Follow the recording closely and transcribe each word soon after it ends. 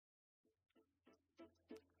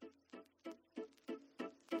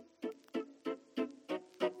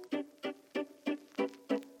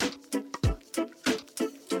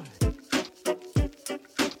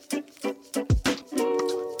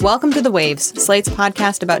Welcome to The Waves, Slate's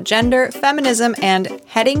podcast about gender, feminism, and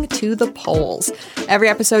heading to the polls. Every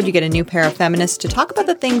episode, you get a new pair of feminists to talk about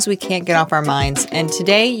the things we can't get off our minds. And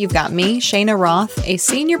today, you've got me, Cheyna Roth, a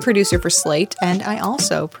senior producer for Slate, and I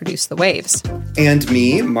also produce The Waves. And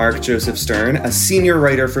me, Mark Joseph Stern, a senior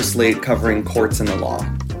writer for Slate covering courts and the law.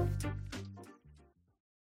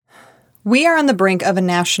 We are on the brink of a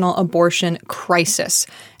national abortion crisis.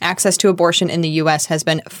 Access to abortion in the U.S. has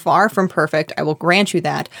been far from perfect, I will grant you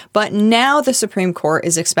that, but now the Supreme Court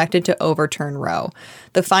is expected to overturn Roe.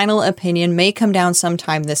 The final opinion may come down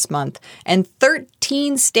sometime this month, and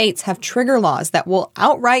 13 states have trigger laws that will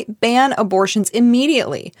outright ban abortions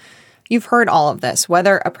immediately. You've heard all of this.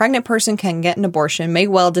 Whether a pregnant person can get an abortion may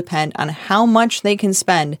well depend on how much they can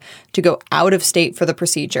spend to go out of state for the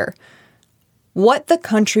procedure. What the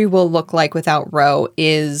country will look like without Roe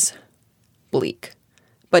is bleak.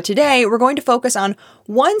 But today, we're going to focus on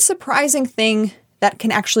one surprising thing that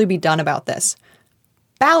can actually be done about this.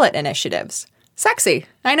 Ballot initiatives. Sexy,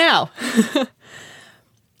 I know.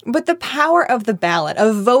 But the power of the ballot,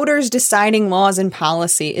 of voters deciding laws and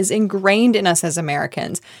policy, is ingrained in us as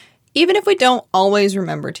Americans, even if we don't always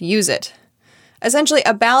remember to use it. Essentially,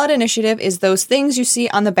 a ballot initiative is those things you see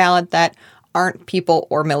on the ballot that aren't people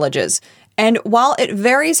or millages. And while it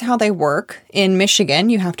varies how they work, in Michigan,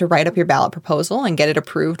 you have to write up your ballot proposal and get it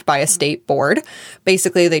approved by a state board.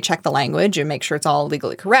 Basically, they check the language and make sure it's all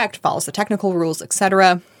legally correct, follows the technical rules,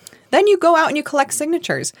 etc. Then you go out and you collect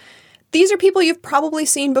signatures. These are people you've probably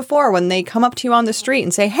seen before when they come up to you on the street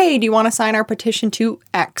and say, hey, do you want to sign our petition to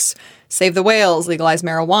X? Save the whales, legalize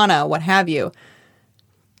marijuana, what have you.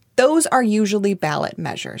 Those are usually ballot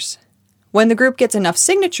measures. When the group gets enough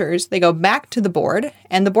signatures, they go back to the board,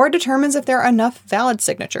 and the board determines if there are enough valid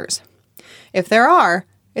signatures. If there are,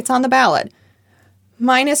 it's on the ballot.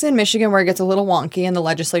 Minus in Michigan, where it gets a little wonky and the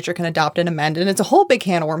legislature can adopt and amend, and it's a whole big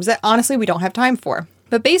can of worms that honestly we don't have time for.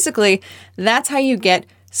 But basically, that's how you get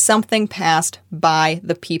something passed by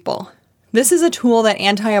the people. This is a tool that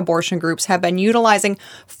anti-abortion groups have been utilizing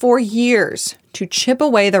for years to chip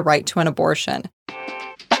away the right to an abortion.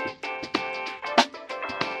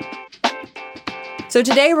 So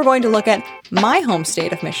today we're going to look at my home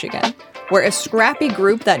state of Michigan, where a scrappy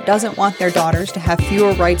group that doesn't want their daughters to have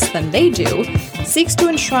fewer rights than they do seeks to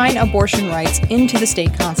enshrine abortion rights into the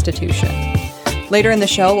state constitution. Later in the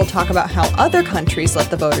show, we'll talk about how other countries let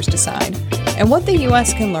the voters decide and what the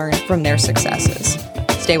U.S. can learn from their successes.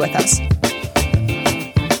 Stay with us.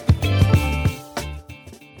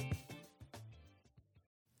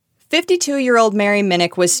 52-year-old Mary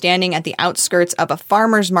Minnick was standing at the outskirts of a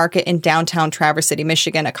farmer's market in downtown Traverse City,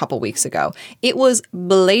 Michigan, a couple weeks ago. It was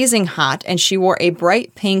blazing hot, and she wore a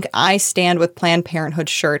bright pink I Stand with Planned Parenthood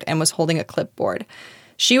shirt and was holding a clipboard.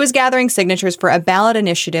 She was gathering signatures for a ballot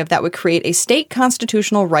initiative that would create a state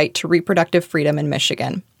constitutional right to reproductive freedom in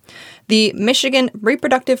Michigan. The Michigan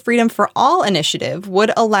Reproductive Freedom for All initiative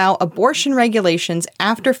would allow abortion regulations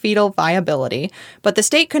after fetal viability, but the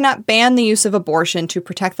state could not ban the use of abortion to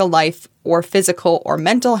protect the life or physical or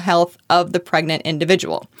mental health of the pregnant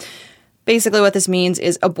individual. Basically, what this means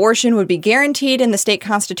is abortion would be guaranteed in the state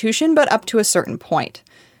constitution, but up to a certain point.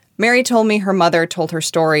 Mary told me her mother told her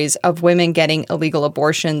stories of women getting illegal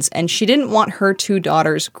abortions, and she didn't want her two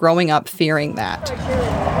daughters growing up fearing that.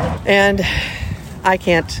 And I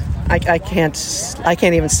can't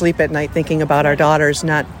even sleep at night thinking about our daughters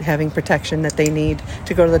not having protection that they need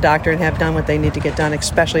to go to the doctor and have done what they need to get done,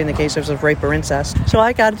 especially in the cases of rape or incest. So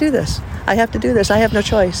I got to do this. I have to do this. I have no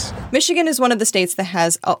choice. Michigan is one of the states that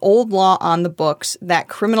has an old law on the books that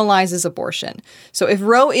criminalizes abortion. So if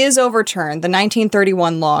Roe is overturned, the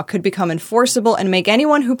 1931 law could become enforceable and make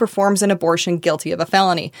anyone who performs an abortion guilty of a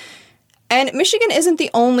felony. And Michigan isn't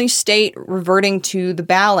the only state reverting to the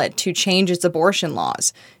ballot to change its abortion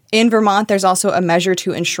laws. In Vermont, there's also a measure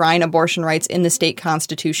to enshrine abortion rights in the state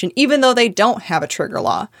constitution, even though they don't have a trigger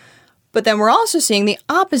law. But then we're also seeing the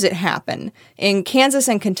opposite happen. In Kansas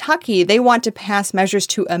and Kentucky, they want to pass measures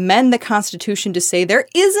to amend the Constitution to say there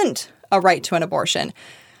isn't a right to an abortion.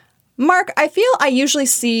 Mark, I feel I usually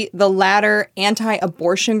see the latter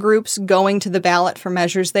anti-abortion groups going to the ballot for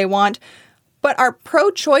measures they want. But are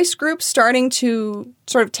pro-choice groups starting to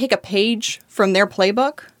sort of take a page from their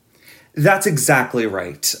playbook? That's exactly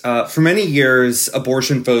right. For many years,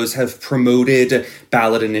 abortion foes have promoted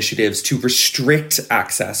ballot initiatives to restrict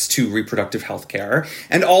access to reproductive health care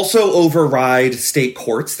and also override state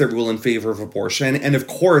courts that rule in favor of abortion and, of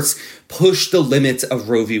course, push the limits of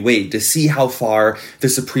Roe v. Wade to see how far the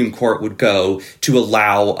Supreme Court would go to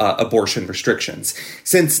allow abortion restrictions.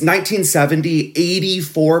 Since 1970,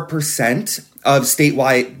 84% of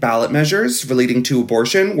statewide ballot measures relating to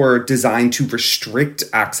abortion were designed to restrict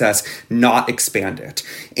access, not expand it.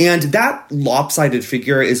 And that lopsided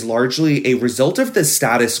figure is largely a result of the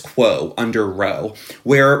status quo under Roe,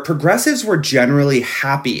 where progressives were generally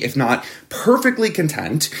happy, if not perfectly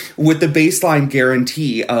content, with the baseline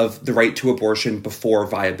guarantee of the right to abortion before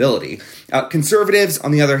viability. Conservatives,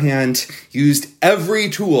 on the other hand, used every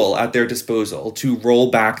tool at their disposal to roll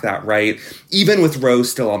back that right, even with Roe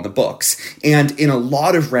still on the books. And in a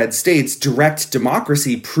lot of red states, direct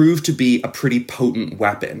democracy proved to be a pretty potent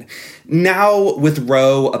weapon. Now, with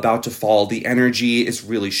Roe about to fall, the energy is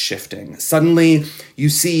really shifting. Suddenly, you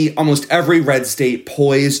see almost every red state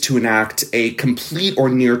poised to enact a complete or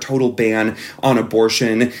near total ban on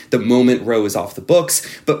abortion the moment Roe is off the books.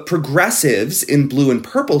 But progressives in blue and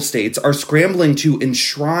purple states are scrambling to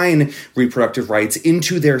enshrine reproductive rights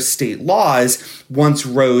into their state laws once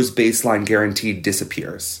Roe's baseline guarantee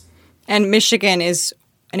disappears. And Michigan is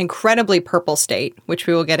an incredibly purple state, which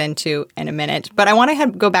we will get into in a minute. But I want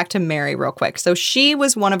to go back to Mary real quick. So she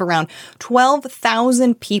was one of around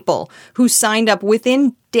 12,000 people who signed up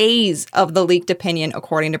within days of the leaked opinion,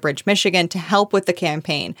 according to Bridge, Michigan, to help with the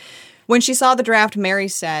campaign. When she saw the draft, Mary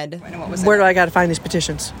said, "Where do I got to find these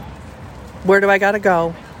petitions? Where do I got to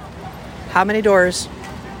go? How many doors?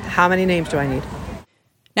 How many names do I need?"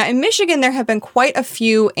 Now, in Michigan, there have been quite a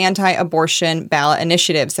few anti-abortion ballot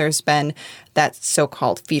initiatives. There's been that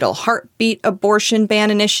so-called fetal heartbeat abortion ban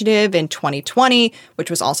initiative in 2020, which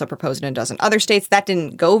was also proposed in a dozen other states. That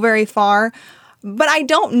didn't go very far. But I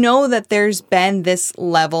don't know that there's been this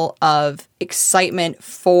level of excitement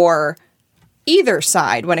for either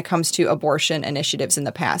side when it comes to abortion initiatives in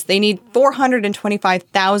the past. They need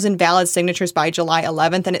 425,000 valid signatures by July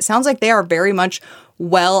 11th, and it sounds like they are very much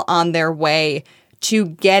well on their way to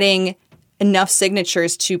getting enough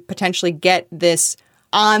signatures to potentially get this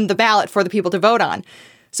on the ballot for the people to vote on.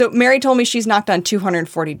 So Mary told me she's knocked on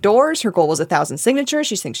 240 doors. Her goal was 1,000 signatures.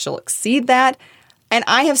 She thinks she'll exceed that. And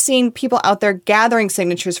I have seen people out there gathering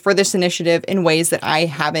signatures for this initiative in ways that I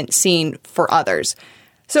haven't seen for others.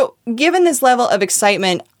 So given this level of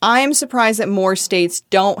excitement, I'm surprised that more states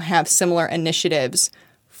don't have similar initiatives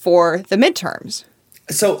for the midterms.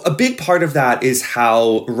 So a big part of that is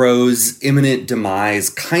how Roe's imminent demise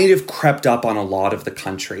kind of crept up on a lot of the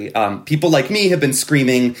country. People like me have been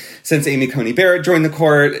screaming since Amy Coney Barrett joined the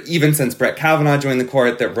court, even since Brett Kavanaugh joined the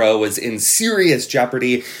court, that Roe was in serious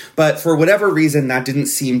jeopardy. But for whatever reason, that didn't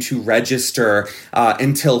seem to register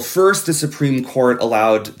until first the Supreme Court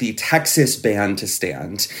allowed the Texas ban to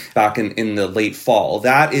stand back in the late fall.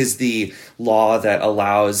 That is the law that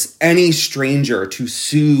allows any stranger to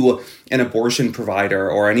sue an abortion provider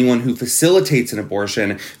or anyone who facilitates an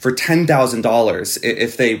abortion for $10,000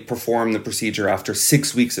 if they perform the procedure after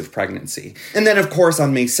 6 weeks of pregnancy. And then, of course,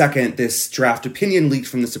 on May 2nd, this draft opinion leaked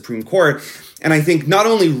from the Supreme Court. And I think not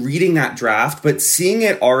only reading that draft, but seeing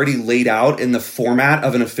it already laid out in the format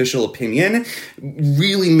of an official opinion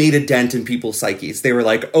really made a dent in people's psyches. They were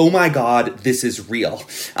like, oh my God, this is real.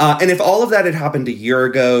 And if all of that had happened a year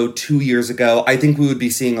ago, 2 years ago, I think we would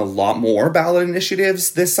be seeing a lot more ballot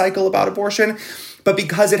initiatives this cycle about abortion. But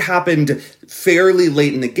because it happened fairly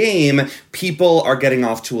late in the game, people are getting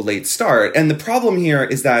off to a late start. And the problem here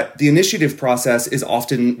is that the initiative process is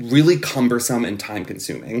often really cumbersome and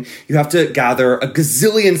time-consuming. You have to gather a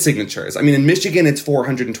gazillion signatures. I mean, in Michigan, it's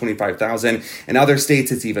 425,000. In other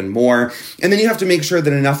states, it's even more. And then you have to make sure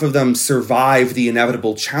that enough of them survive the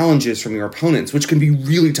inevitable challenges from your opponents, which can be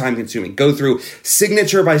really time-consuming. Go through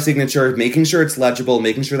signature by signature, making sure it's legible,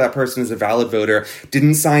 making sure that person is a valid voter,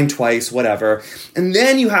 didn't sign twice, whatever. And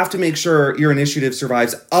then you have to make sure your initiative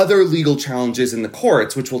survives other legal challenges in the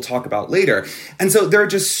courts, which we'll talk about later. And so there are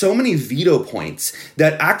just so many veto points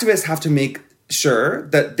that activists have to make sure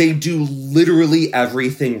that they do literally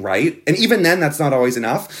everything right. And even then, that's not always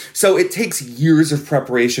enough. So it takes years of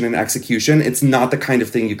preparation and execution. It's not the kind of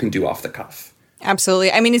thing you can do off the cuff.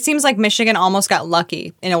 Absolutely. I mean, it seems like Michigan almost got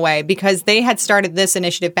lucky in a way because they had started this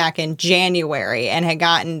initiative back in January and had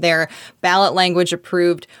gotten their ballot language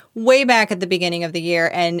approved way back at the beginning of the year.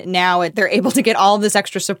 And now they're able to get all of this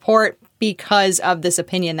extra support because of this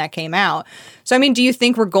opinion that came out. So, I mean, do you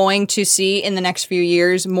think we're going to see in the next few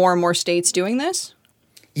years more and more states doing this?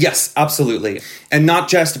 Yes, absolutely. And not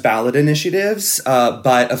just ballot initiatives,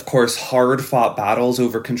 but of course, hard-fought battles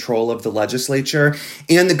over control of the legislature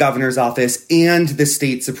and the governor's office and the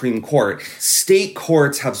state Supreme Court. State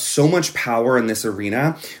courts have so much power in this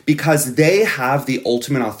arena because they have the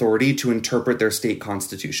ultimate authority to interpret their state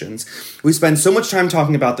constitutions. We spend so much time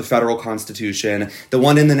talking about the federal constitution, the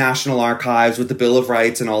one in the National Archives with the Bill of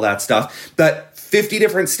Rights and all that stuff, but 50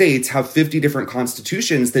 different states have 50 different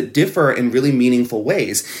constitutions that differ in really meaningful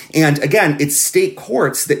ways. And again, it's state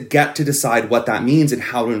courts that get to decide what that means and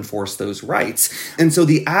how to enforce those rights. And so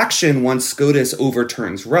the action once SCOTUS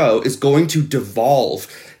overturns Roe is going to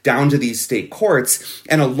devolve down to these state courts,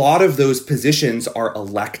 and a lot of those positions are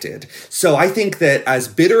elected. So I think that as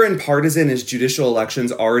bitter and partisan as judicial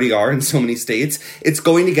elections already are in so many states, it's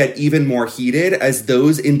going to get even more heated as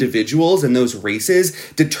those individuals and those races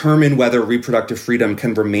determine whether reproductive freedom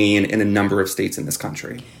can remain in a number of states in this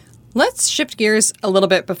country. Let's shift gears a little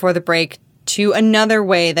bit before the break to another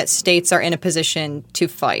way that states are in a position to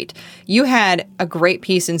fight. You had a great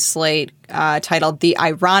piece in Slate titled "The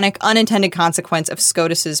Ironic Unintended Consequence of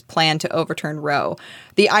SCOTUS's Plan to Overturn Roe."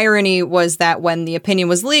 The irony was that when the opinion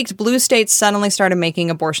was leaked, blue states suddenly started making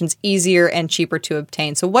abortions easier and cheaper to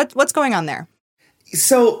obtain. So what's going on there?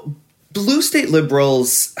 So blue state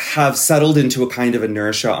liberals have settled into a kind of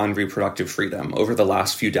inertia on reproductive freedom over the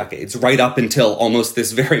last few decades, right up until almost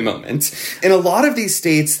this very moment. In a lot of these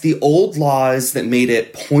states, the old laws that made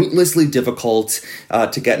it pointlessly difficult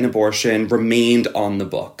to get an abortion remained on the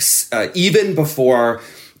books. Even before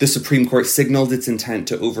the Supreme Court signaled its intent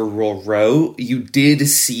to overrule Roe, you did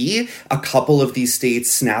see a couple of these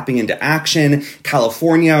states snapping into action.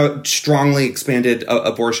 California strongly expanded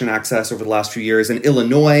abortion access over the last few years, and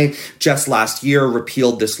Illinois just last year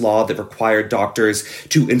repealed this law that required doctors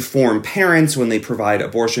to inform parents when they provide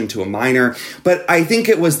abortion to a minor. But I think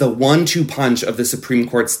it was the 1-2 punch of the Supreme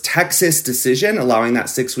Court's Texas decision allowing that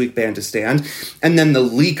 6-week ban to stand, and then the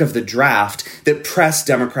leak of the draft that pressed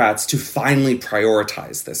Democrats to finally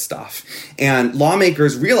prioritize this stuff. And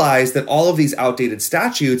lawmakers realized that all of these outdated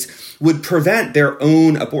statutes would prevent their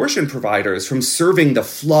own abortion providers from serving the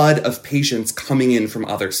flood of patients coming in from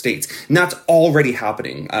other states. And that's already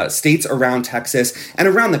happening. States around Texas and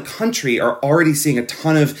around the country are already seeing a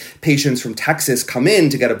ton of patients from Texas come in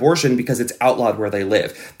to get abortion because it's outlawed where they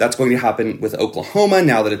live. That's going to happen with Oklahoma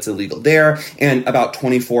now that it's illegal there, and about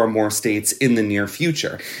 24 more states in the near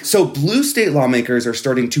future. So blue state lawmakers are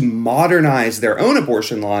starting to modernize their own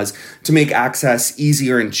abortion laws to make access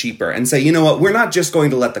easier and cheaper and say, you know what, we're not just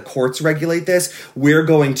going to let the courts regulate this, we're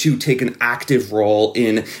going to take an active role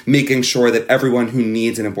in making sure that everyone who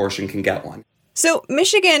needs an abortion can get one. So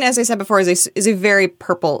Michigan, as I said before, is a very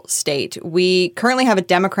purple state. We currently have a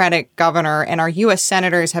Democratic governor, and our U.S.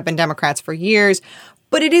 senators have been Democrats for years.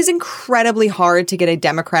 But it is incredibly hard to get a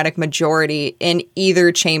Democratic majority in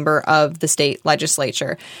either chamber of the state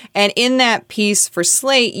legislature. And in that piece for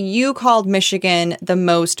Slate, you called Michigan the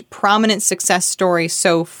most prominent success story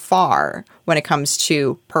so far when it comes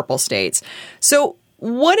to purple states. So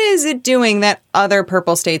what is it doing that other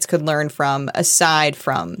purple states could learn from aside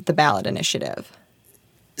from the ballot initiative?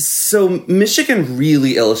 So Michigan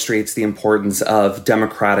really illustrates the importance of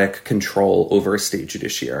democratic control over a state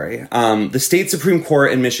judiciary. The state Supreme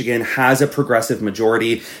Court in Michigan has a progressive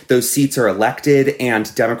majority. Those seats are elected,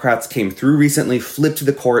 and Democrats came through recently, flipped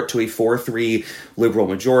the court to a 4-3 liberal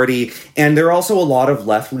majority. And there are also a lot of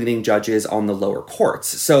left-leaning judges on the lower courts.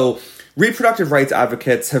 So reproductive rights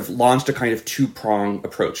advocates have launched a kind of two-prong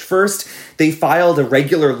approach. First, they filed a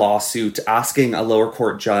regular lawsuit asking a lower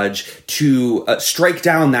court judge to strike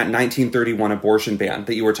down that 1931 abortion ban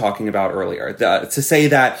that you were talking about earlier, to say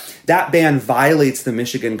that that ban violates the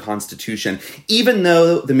Michigan Constitution, even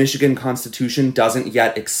though the Michigan Constitution doesn't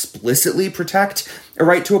yet explicitly protect a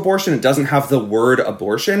right to abortion. It doesn't have the word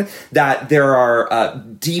abortion, that there are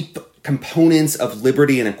deep components of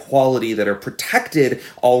liberty and equality that are protected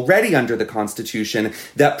already under the Constitution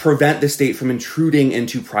that prevent the state from intruding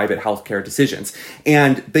into private healthcare decisions.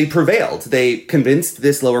 And they prevailed. They convinced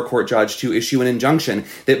this lower court judge to issue an injunction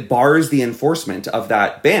that bars the enforcement of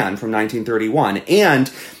that ban from 1931.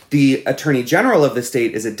 And the attorney general of the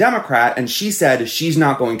state is a Democrat, and she said she's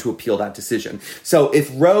not going to appeal that decision. So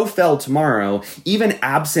if Roe fell tomorrow, even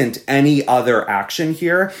absent any other action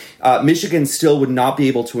here, Michigan still would not be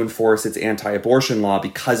able to enforce its anti-abortion law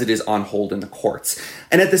because it is on hold in the courts.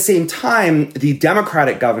 And at the same time, the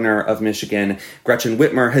Democratic governor of Michigan, Gretchen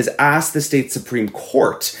Whitmer, has asked the state Supreme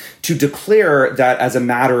Court to declare that as a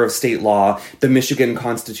matter of state law, the Michigan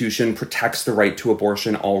Constitution protects the right to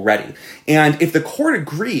abortion already. And if the court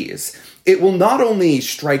agrees, it will not only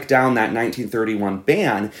strike down that 1931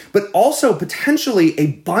 ban, but also potentially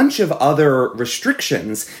a bunch of other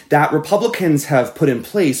restrictions that Republicans have put in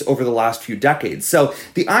place over the last few decades. So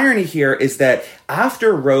the irony here is that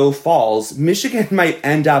after Roe falls, Michigan might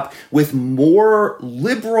end up with more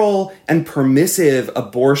liberal and permissive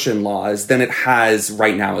abortion laws than it has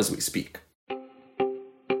right now as we speak.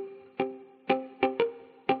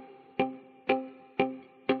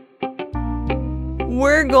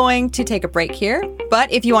 We're going to take a break here,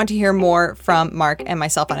 but if you want to hear more from Mark and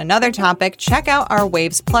myself on another topic, check out our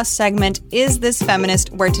Waves Plus segment, Is This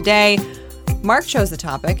Feminist?, where today Mark chose the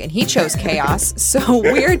topic and he chose chaos. So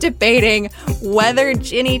we're debating whether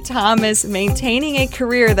Ginny Thomas maintaining a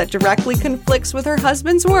career that directly conflicts with her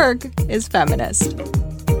husband's work is feminist.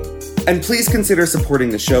 And please consider supporting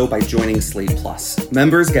the show by joining Slate Plus.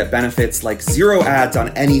 Members get benefits like 0 ads on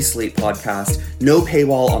any Slate podcast, no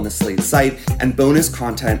paywall on the Slate site, and bonus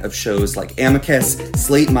content of shows like Amicus,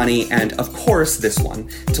 Slate Money, and of course this one.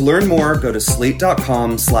 To learn more, go to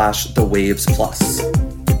slate.com/thewaves plus.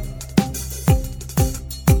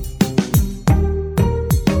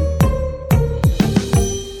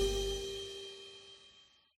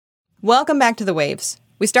 Welcome back to The Waves.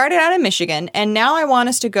 We started out in Michigan, and now I want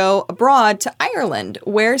us to go abroad to Ireland,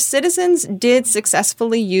 where citizens did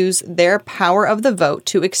successfully use their power of the vote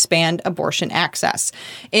to expand abortion access.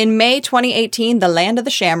 In May 2018, the land of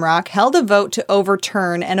the Shamrock held a vote to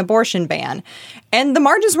overturn an abortion ban. And the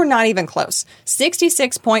margins were not even close.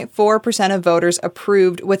 66.4% of voters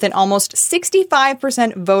approved, with an almost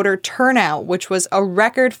 65% voter turnout, which was a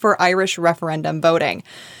record for Irish referendum voting.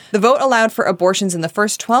 The vote allowed for abortions in the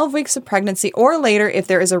first 12 weeks of pregnancy or later if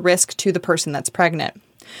there is a risk to the person that's pregnant.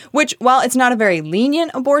 Which, while it's not a very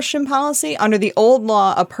lenient abortion policy, under the old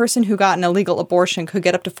law, a person who got an illegal abortion could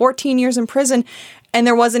get up to 14 years in prison, and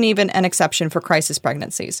there wasn't even an exception for crisis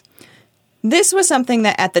pregnancies. This was something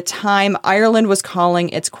that at the time Ireland was calling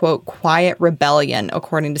its, quote, quiet rebellion,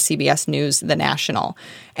 according to CBS News, The National.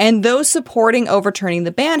 And those supporting overturning the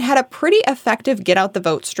ban had a pretty effective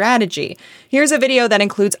get-out-the-vote strategy. Here's a video that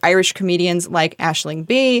includes Irish comedians like Aisling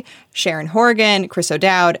Bea, Sharon Horgan, Chris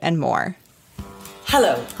O'Dowd, and more.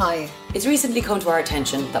 Hello. Hi. It's recently come to our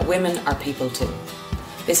attention that women are people too.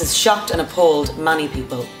 This has shocked and appalled many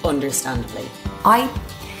people, understandably. I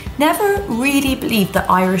never really believed that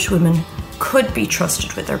Irish women could be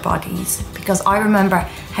trusted with their bodies, because I remember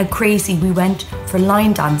how crazy we went for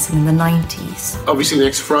line dancing in the 90s. Obviously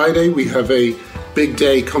next Friday we have a big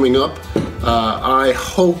day coming up. I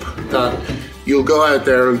hope that you'll go out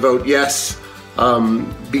there and vote yes,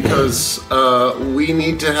 because we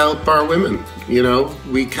need to help our women. You know,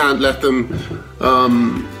 we can't let them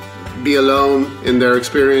be alone in their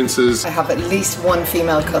experiences. I have at least one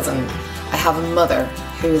female cousin. I have a mother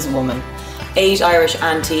who is a woman. 8 Irish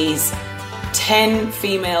aunties, 10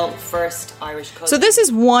 female first Irish cousins. So this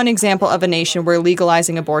is one example of a nation where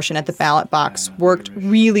legalizing abortion at the ballot box worked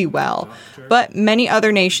really well. But many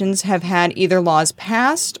other nations have had either laws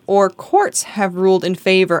passed or courts have ruled in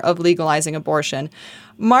favor of legalizing abortion.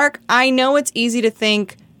 Mark, I know it's easy to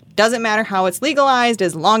think, doesn't matter how it's legalized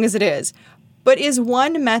as long as it is. But is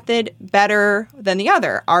one method better than the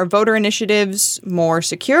other? Are voter initiatives more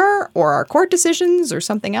secure, or are court decisions, or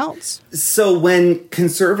something else? So when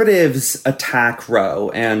conservatives attack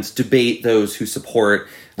Roe and debate those who support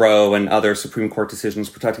Roe and other Supreme Court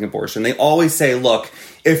decisions protecting abortion, they always say, look,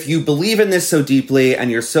 if you believe in this so deeply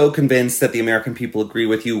and you're so convinced that the American people agree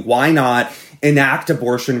with you, why not enact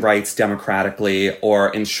abortion rights democratically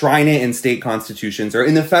or enshrine it in state constitutions or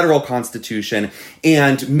in the federal constitution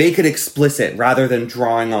and make it explicit rather than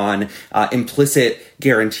drawing on implicit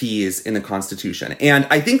guarantees in the Constitution. And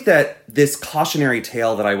I think that this cautionary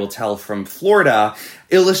tale that I will tell from Florida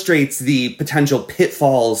illustrates the potential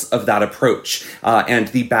pitfalls of that approach and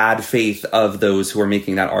the bad faith of those who are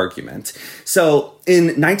making that argument. So in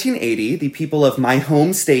 1980, the people of my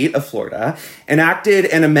home state of Florida enacted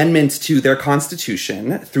an amendment to their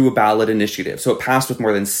constitution through a ballot initiative. So it passed with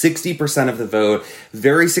more than 60% of the vote,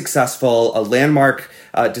 very successful, a landmark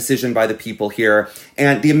decision by the people here.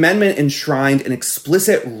 And the amendment enshrined an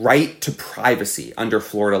explicit right to privacy under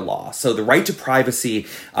Florida law. So the right to privacy,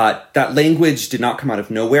 that language did not come out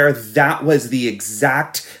of nowhere. That was the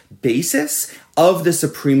exact basis of the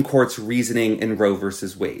Supreme Court's reasoning in Roe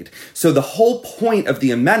versus Wade. So the whole point of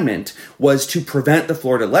the amendment was to prevent the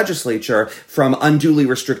Florida legislature from unduly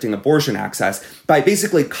restricting abortion access by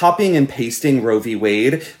basically copying and pasting Roe v.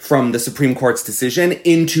 Wade from the Supreme Court's decision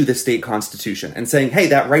into the state constitution and saying, hey,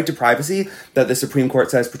 that right to privacy that the Supreme Court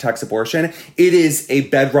says protects abortion, it is a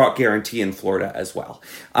bedrock guarantee in Florida as well.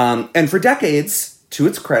 And for decades, to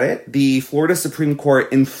its credit, the Florida Supreme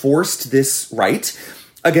Court enforced this right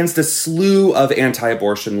against a slew of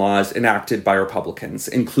anti-abortion laws enacted by Republicans,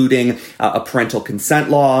 including a parental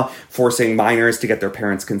consent law, forcing minors to get their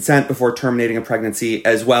parents' consent before terminating a pregnancy,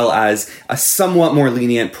 as well as a somewhat more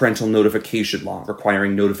lenient parental notification law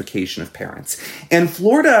requiring notification of parents. And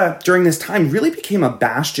Florida, during this time, really became a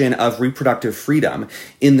bastion of reproductive freedom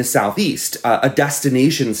in the Southeast, a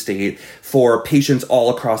destination state for patients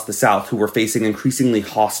all across the South who were facing increasingly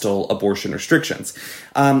hostile abortion restrictions.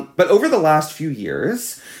 But over the last few years,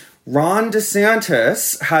 Ron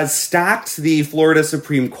DeSantis has stacked the Florida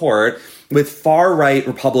Supreme Court with far-right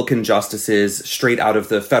Republican justices straight out of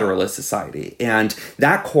the Federalist Society. And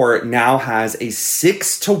that court now has a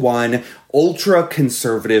 6-1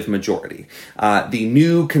 ultra-conservative majority. The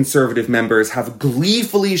new conservative members have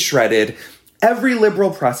gleefully shredded every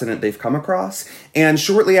liberal precedent they've come across. And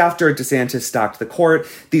shortly after DeSantis stacked the court,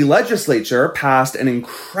 the legislature passed an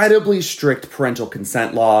incredibly strict parental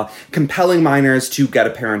consent law, compelling minors to get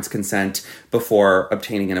a parent's consent before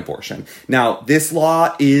obtaining an abortion. Now, this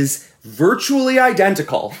law is virtually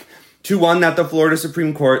identical to one that the Florida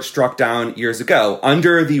Supreme Court struck down years ago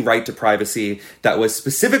under the right to privacy that was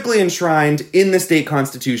specifically enshrined in the state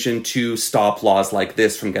constitution to stop laws like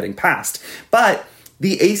this from getting passed. But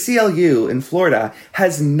the ACLU in Florida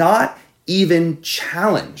has not even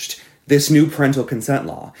challenged this new parental consent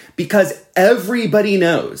law because everybody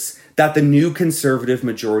knows that the new conservative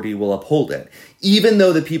majority will uphold it, even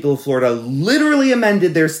though the people of Florida literally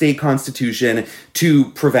amended their state constitution to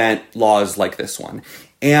prevent laws like this one.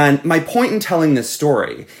 And my point in telling this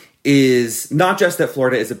story is not just that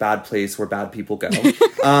Florida is a bad place where bad people go,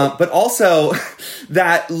 but also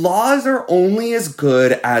that laws are only as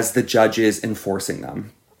good as the judges enforcing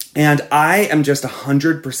them. And I am just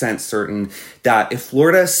 100% certain that if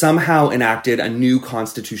Florida somehow enacted a new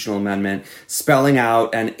constitutional amendment spelling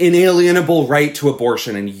out an inalienable right to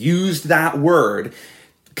abortion and used that word,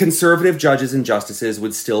 conservative judges and justices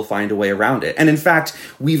would still find a way around it. And in fact,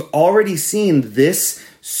 we've already seen this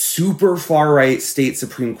super far-right state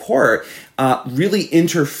Supreme Court really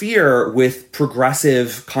interfere with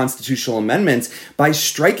progressive constitutional amendments by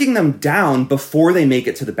striking them down before they make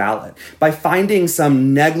it to the ballot, by finding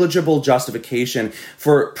some negligible justification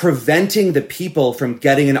for preventing the people from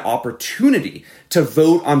getting an opportunity to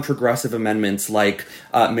vote on progressive amendments like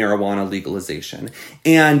marijuana legalization.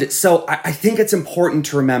 And so I think it's important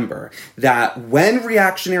to remember that when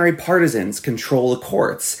reactionary partisans control the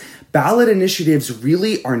courts, ballot initiatives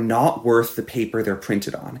really are not worth the paper they're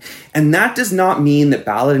printed on. And that does not mean that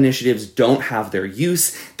ballot initiatives don't have their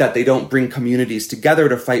use, that they don't bring communities together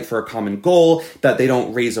to fight for a common goal, that they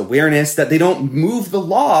don't raise awareness, that they don't move the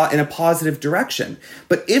law in a positive direction.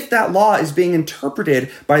 But if that law is being interpreted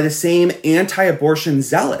by the same anti-abortion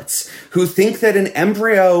zealots who think that an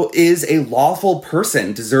embryo is a lawful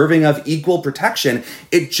person deserving of equal protection,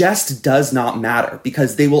 it just does not matter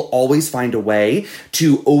because they will always find a way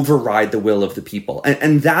to override the will of the people.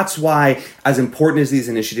 And that's why, as important as these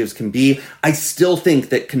initiatives can be, I still think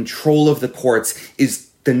that control of the courts is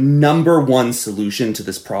the number one solution to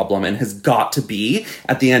this problem and has got to be,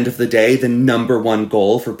 at the end of the day, the number one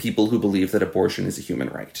goal for people who believe that abortion is a human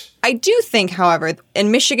right. I do think, however,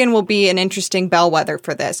 and Michigan will be an interesting bellwether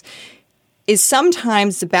for this, is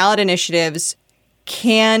sometimes the ballot initiatives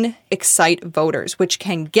can excite voters, which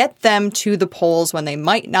can get them to the polls when they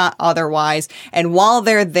might not otherwise. And while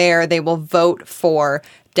they're there, they will vote for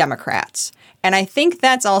Democrats. And I think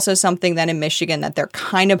that's also something that in Michigan that they're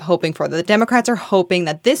kind of hoping for. The Democrats are hoping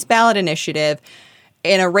that this ballot initiative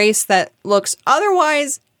in a race that looks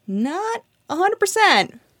otherwise not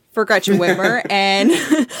 100% for Gretchen Whitmer and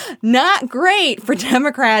not great for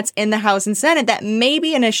Democrats in the House and Senate, that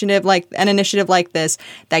maybe an initiative like this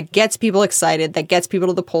that gets people excited, that gets people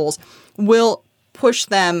to the polls, will push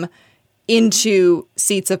them into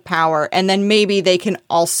seats of power. And then maybe they can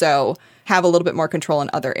also have a little bit more control in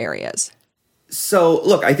other areas. So,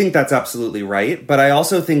 look, I think that's absolutely right. But I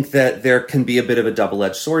also think that there can be a bit of a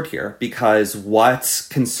double-edged sword here, because what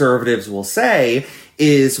conservatives will say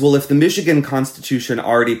is, well, if the Michigan Constitution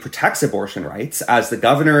already protects abortion rights, as the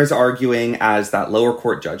governor is arguing, as that lower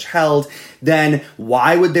court judge held, then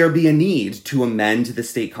why would there be a need to amend the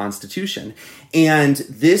state constitution? And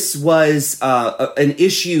this was an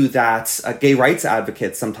issue that gay rights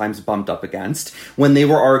advocates sometimes bumped up against when they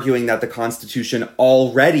were arguing that the Constitution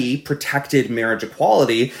already protected marriage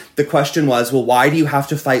equality. The question was, well, why do you have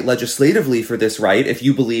to fight legislatively for this right if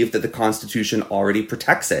you believe that the Constitution already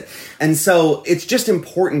protects it? And so it's just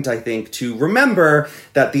important, I think, to remember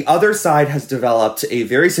that the other side has developed a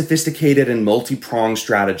very sophisticated and multi-pronged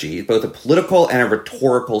strategy, both a political and a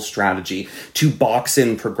rhetorical strategy, to box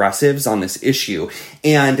in progressives on this issue.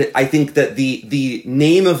 And I think that the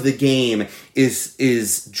name of the game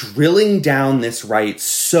is drilling down this right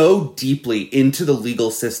so deeply into the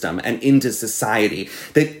legal system and into society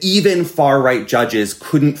that even far-right judges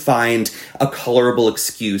couldn't find a colorable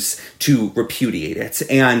excuse to repudiate it.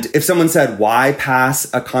 And if someone said, why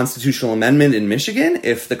pass a constitutional amendment in Michigan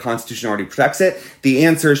if the Constitution already protects it? The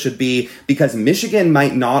answer should be because Michigan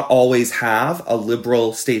might not always have a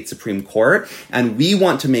liberal state Supreme Court, and we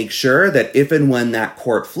want to make sure that if and when that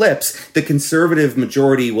court flips, the conservative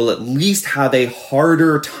majority will at least have a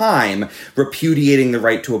harder time repudiating the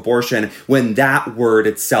right to abortion when that word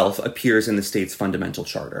itself appears in the state's fundamental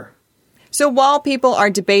charter. So while people are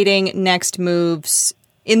debating next moves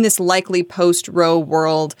in this likely post-Roe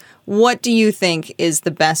world, what do you think is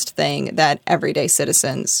the best thing that everyday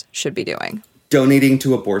citizens should be doing? Donating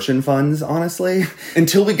to abortion funds, honestly.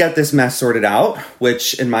 Until we get this mess sorted out,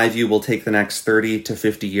 which in my view will take the next 30 to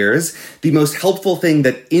 50 years, the most helpful thing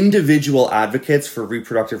that individual advocates for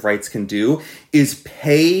reproductive rights can do is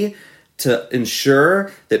pay to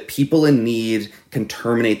ensure that people in need can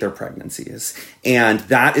terminate their pregnancies. And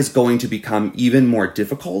that is going to become even more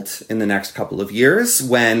difficult in the next couple of years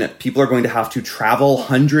when people are going to have to travel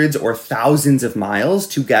hundreds or thousands of miles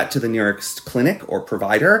to get to the nearest clinic or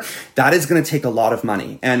provider. That is going to take a lot of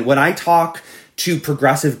money. And when I talk to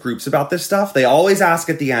progressive groups about this stuff, they always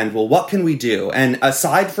ask at the end, well, what can we do? And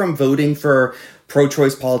aside from voting for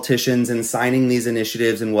pro-choice politicians and signing these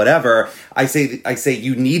initiatives and whatever, I say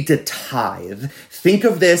you need to tithe. Think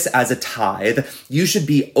of this as a tithe. You should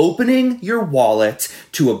be opening your wallet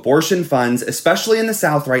to abortion funds, especially in the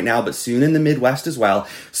South right now, but soon in the Midwest as well,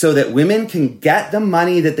 so that women can get the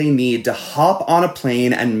money that they need to hop on a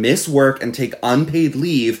plane and miss work and take unpaid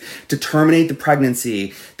leave to terminate the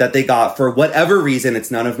pregnancy that they got for whatever reason.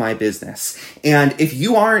 It's none of my business. And if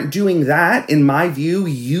you aren't doing that, in my view,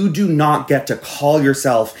 you do not get to call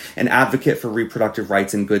yourself an advocate for reproductive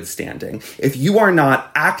rights in good standing. If you are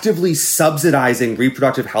not actively subsidizing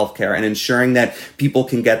reproductive health care and ensuring that people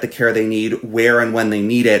can get the care they need where and when they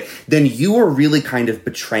need it, then you are really kind of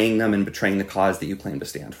betraying them and betraying the cause that you claim to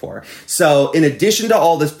stand for. So in addition to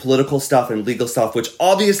all this political stuff and legal stuff, which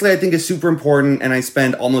obviously I think is super important and I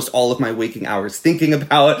spend almost all of my waking hours thinking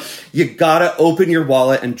about, you gotta open your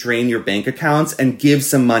wallet and drain your bank accounts and give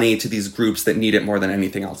some money to these groups that need it more than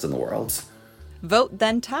anything else in the world. Vote,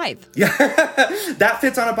 then tithe. Yeah, that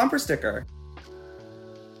fits on a bumper sticker.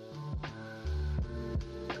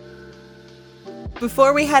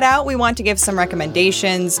 Before we head out, we want to give some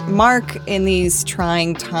recommendations. Mark, in these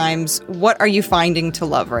trying times, what are you finding to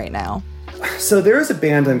love right now? So there is a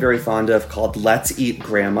band I'm very fond of called Let's Eat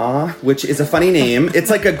Grandma, which is a funny name. It's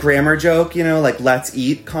like a grammar joke, like let's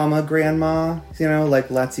eat, grandma, like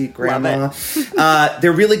let's eat grandma.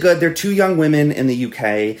 They're really good. They're two young women in the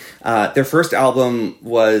UK. Their first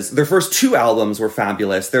two albums were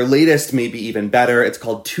fabulous. Their latest may be even better. It's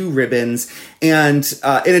called Two Ribbons. And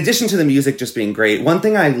in addition to the music just being great, one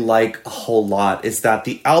thing I like a whole lot is that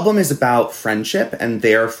the album is about friendship and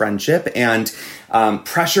their friendship and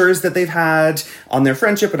pressures that they've had on their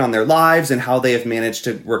friendship and on their lives and how they have managed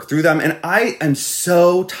to work through them. And I am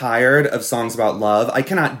so tired of songs about love. I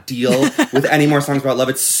cannot deal with any more songs about love.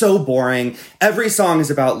 It's so boring. Every song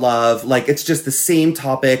is about love. Like, it's just the same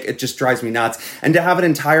topic. It just drives me nuts. And to have an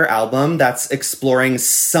entire album that's exploring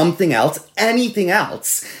something else, anything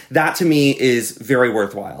else, that to me is very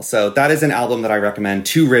worthwhile. So that is an album that I recommend,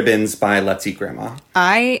 Two Ribbons by Let's Eat Grandma.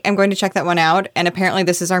 I am going to check that one out. And apparently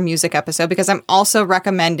this is our music episode because I'm also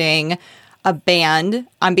recommending a band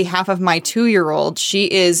on behalf of my 2-year-old. She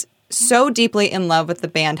is so deeply in love with the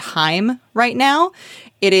band HAIM right now.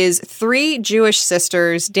 It is 3 Jewish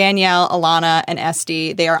sisters, Danielle, Alana, and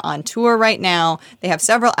Esty. They are on tour right now. They have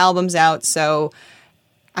several albums out, so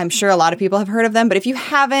I'm sure a lot of people have heard of them. But if you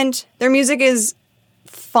haven't, their music is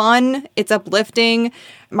fun. It's uplifting.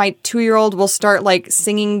 My 2-year-old will start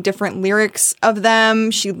singing different lyrics of them.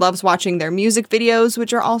 She loves watching their music videos,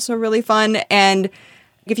 which are also really fun. And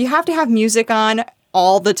if you have to have music on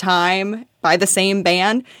all the time by the same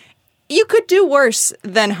band, you could do worse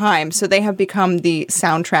than HAIM. So they have become the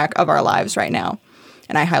soundtrack of our lives right now.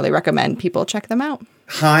 And I highly recommend people check them out.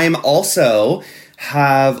 HAIM also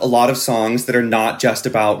have a lot of songs that are not just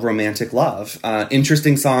about romantic love.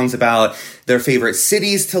 Interesting songs about their favorite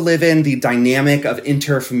cities to live in, the dynamic of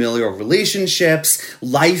interfamilial relationships,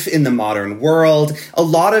 life in the modern world, a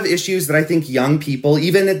lot of issues that I think young people,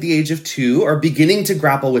 even at the age of 2, are beginning to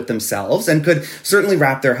grapple with themselves and could certainly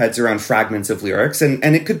wrap their heads around fragments of lyrics. And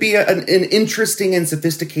it could be an interesting and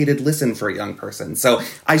sophisticated listen for a young person. So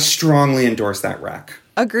I strongly endorse that rec.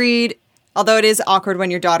 Agreed. Although it is awkward when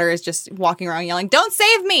your daughter is just walking around yelling, "Don't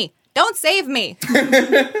save me! Don't save me!"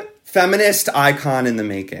 Feminist icon in the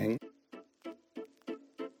making.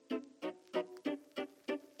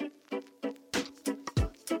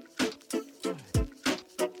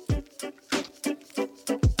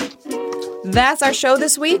 That's our show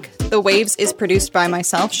this week. The Waves is produced by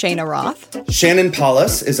myself, Cheyna Roth. Shannon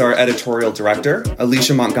Palus is our editorial director.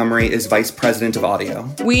 Alicia Montgomery is vice president of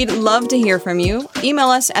audio. We'd love to hear from you. Email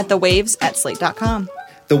us at thewaves@slate.com.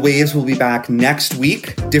 The Waves will be back next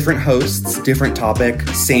week. Different hosts, different topic,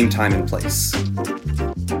 same time and place.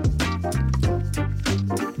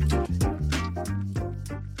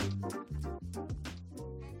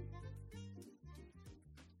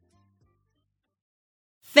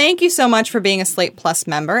 Thank you so much for being a Slate Plus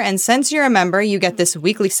member. And since you're a member, you get this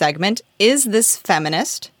weekly segment, Is This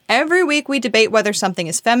Feminist? Every week we debate whether something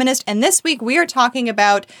is feminist. And this week we are talking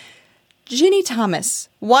about Ginny Thomas,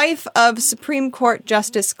 wife of Supreme Court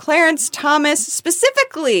Justice Clarence Thomas,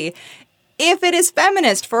 specifically if it is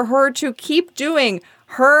feminist for her to keep doing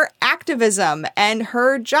her activism and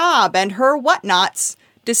her job and her whatnots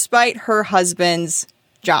despite her husband's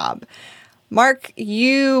job. Mark,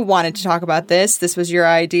 you wanted to talk about this. This was your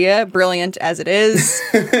idea, brilliant as it is.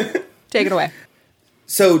 Take it away.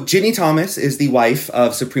 So Ginny Thomas is the wife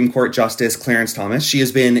of Supreme Court Justice Clarence Thomas. She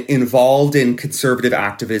has been involved in conservative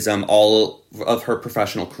activism all of her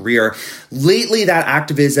professional career. Lately, that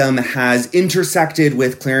activism has intersected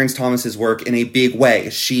with Clarence Thomas's work in a big way.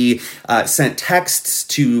 She sent texts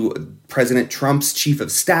to President Trump's chief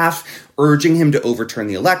of staff urging him to overturn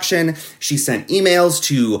the election. She sent emails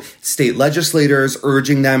to state legislators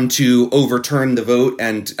urging them to overturn the vote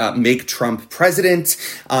and make Trump president.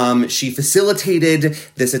 She facilitated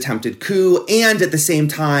this attempted coup. And at the same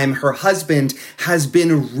time, her husband has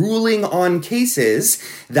been ruling on cases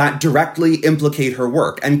that directly implicate her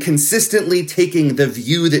work and consistently taking the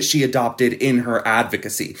view that she adopted in her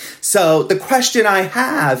advocacy. So the question I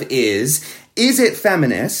have is it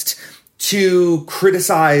feminist to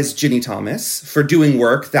criticize Ginny Thomas for doing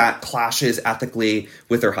work that clashes ethically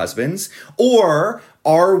with her husband's? Or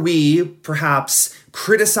are we perhaps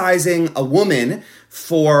criticizing a woman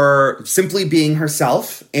for simply being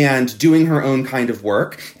herself and doing her own kind of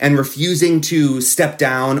work and refusing to step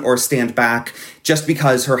down or stand back just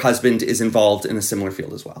because her husband is involved in a similar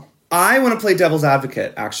field as well? I want to play devil's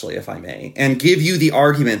advocate, actually, if I may, and give you the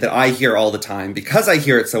argument that I hear all the time because I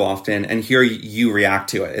hear it so often and hear you react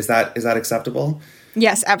to it. Is that acceptable?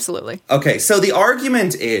 Yes, absolutely. Okay, so the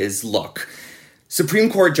argument is, look, Supreme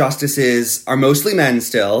Court justices are mostly men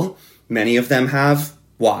still. Many of them have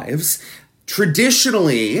wives.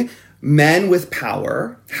 Traditionally, men with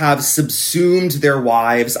power have subsumed their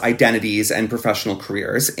wives' identities and professional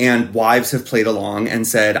careers, and wives have played along and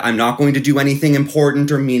said, I'm not going to do anything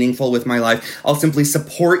important or meaningful with my life. I'll simply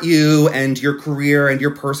support you and your career and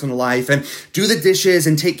your personal life and do the dishes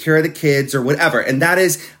and take care of the kids or whatever. And that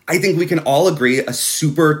is, I think we can all agree, a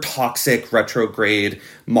super toxic retrograde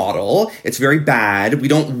model. It's very bad. We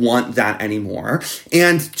don't want that anymore.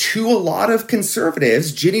 And to a lot of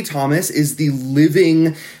conservatives, Ginny Thomas is the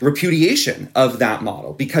living repudiation of that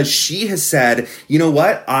model because she has said, you know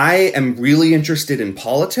what? I am really interested in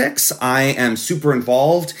politics. I am super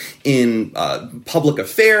involved in public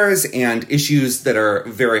affairs and issues that are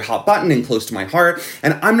very hot button and close to my heart.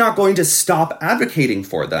 And I'm not going to stop advocating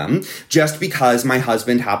for them just because my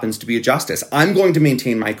husband happens to be a justice. I'm going to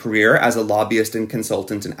maintain my career as a lobbyist and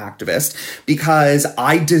consultant and activist because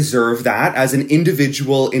I deserve that as an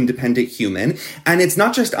individual, independent human. And it's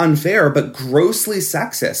not just unfair, but grossly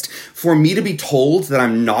sexist for me to be told that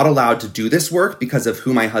I'm not allowed to do this work because of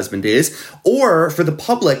who my husband is, or for the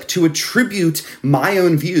public to attribute my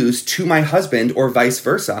own views to my husband or vice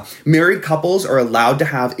versa. Married couples are allowed to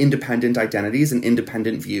have independent identities and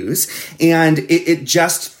independent views. And it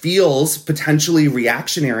just feels potentially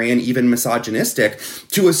reactionary and even misogynistic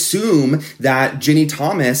to assume that Ginny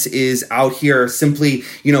Thomas is out here simply,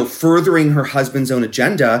 furthering her husband's own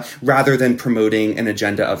agenda rather than promoting an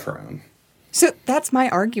agenda of her own. So that's my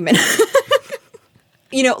argument.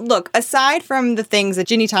 Look, aside from the things that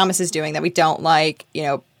Ginny Thomas is doing that we don't like,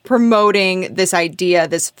 promoting this idea,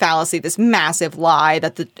 this fallacy, this massive lie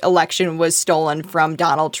that the election was stolen from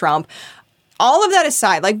Donald Trump. All of that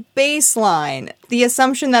aside, like baseline, the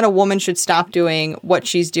assumption that a woman should stop doing what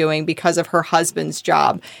she's doing because of her husband's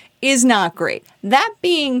job is not great. That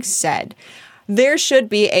being said, there should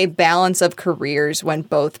be a balance of careers when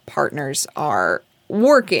both partners are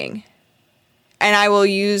working. And I will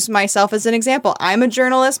use myself as an example. I'm a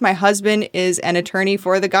journalist. My husband is an attorney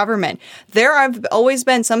for the government. There have always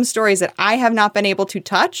been some stories that I have not been able to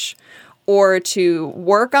touch or to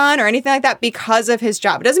work on or anything like that because of his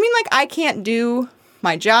job. It doesn't mean like I can't do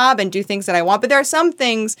my job and do things that I want, but there are some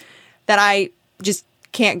things that I just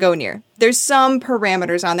can't go near. There's some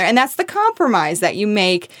parameters on there, and that's the compromise that you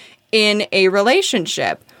make in a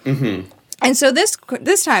relationship. Mm-hmm. And so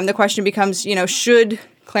this time the question becomes, should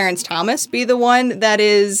Clarence Thomas be the one that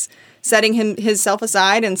is setting himself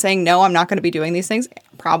aside and saying, no, I'm not going to be doing these things?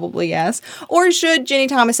 Probably yes. Or should Ginny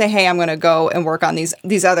Thomas say, hey, I'm going to go and work on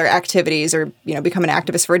these other activities or, become an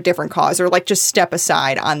activist for a different cause or like just step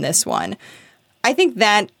aside on this one? I think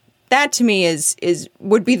that to me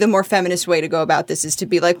would be the more feminist way to go about this, is to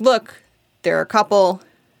be like, look, there are a couple,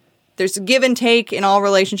 there's a give and take in all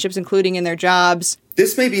relationships, including in their jobs.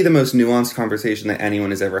 This may be the most nuanced conversation that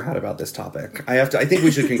anyone has ever had about this topic. I think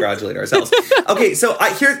we should congratulate ourselves. Okay, so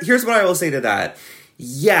here's what I will say to that.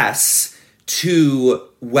 Yes, to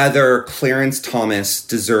whether Clarence Thomas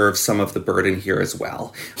deserves some of the burden here as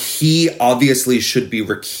well. He obviously should be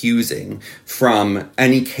recusing from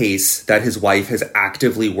any case that his wife has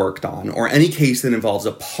actively worked on, or any case that involves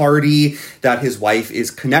a party that his wife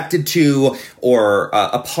is connected to or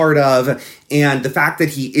a part of. And the fact that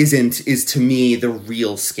he isn't is, to me, the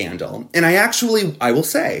real scandal. And I will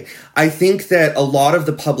say, I think that a lot of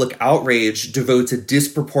the public outrage devotes a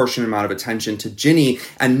disproportionate amount of attention to Ginny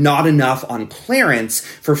and not enough on Clarence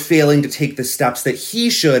for failing to take the steps that he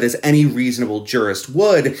should, as any reasonable jurist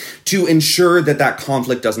would, to ensure that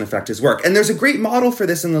conflict doesn't affect his work. And there's a great model for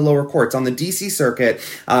this in the lower courts. On the D.C. Circuit,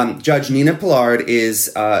 Judge Nina Pillard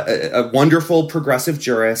is a wonderful progressive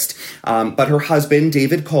jurist, but her husband,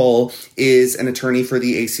 David Cole, is an attorney for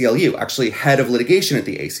the ACLU, actually head of litigation at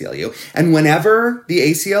the ACLU. And whenever the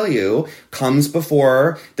ACLU comes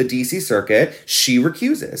before the DC Circuit, she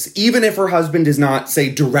recuses. Even if her husband is not, say,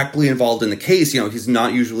 directly involved in the case, he's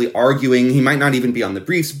not usually arguing, he might not even be on the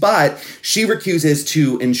briefs, but she recuses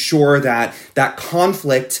to ensure that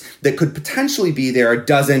conflict that could potentially be there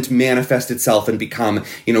doesn't manifest itself and become,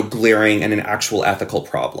 glaring and an actual ethical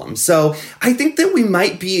problem. So I think that we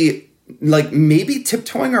might be maybe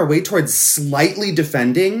tiptoeing our way towards slightly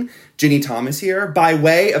defending Ginny Thomas here by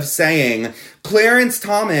way of saying Clarence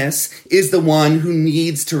Thomas is the one who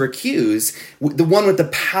needs to recuse, the one with the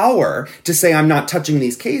power to say, I'm not touching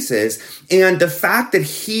these cases. And the fact that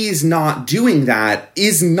he's not doing that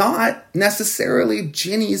is not necessarily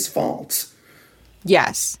Ginny's fault.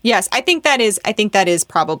 Yes. I think that is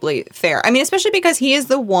probably fair. I mean, especially because he is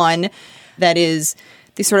the one that is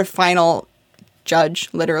the sort of final judge,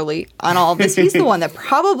 literally, on all of this. He's the one that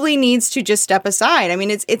probably needs to just step aside. I mean,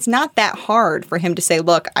 it's not that hard for him to say,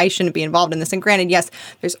 look, I shouldn't be involved in this. And granted, yes,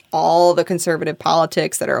 there's all the conservative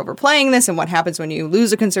politics that are overplaying this and what happens when you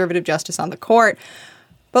lose a conservative justice on the court.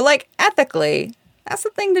 But ethically, that's the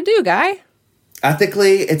thing to do, guy.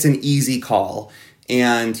 Ethically, it's an easy call.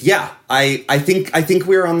 And yeah, I think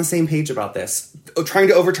we're on the same page about this. Trying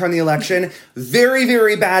to overturn the election, very,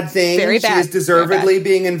 very bad thing. Very bad. She is deservedly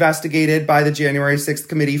being investigated by the January 6th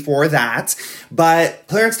committee for that. But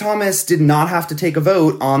Clarence Thomas did not have to take a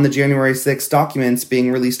vote on the January 6th documents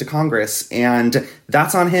being released to Congress. And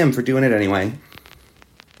that's on him for doing it anyway.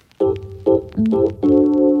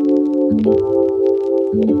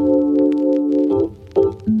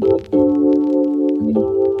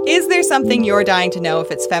 Is there something you're dying to know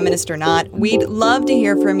if it's feminist or not? We'd love to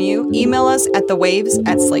hear from you. Email us at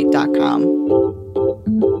thewaves@slate.com.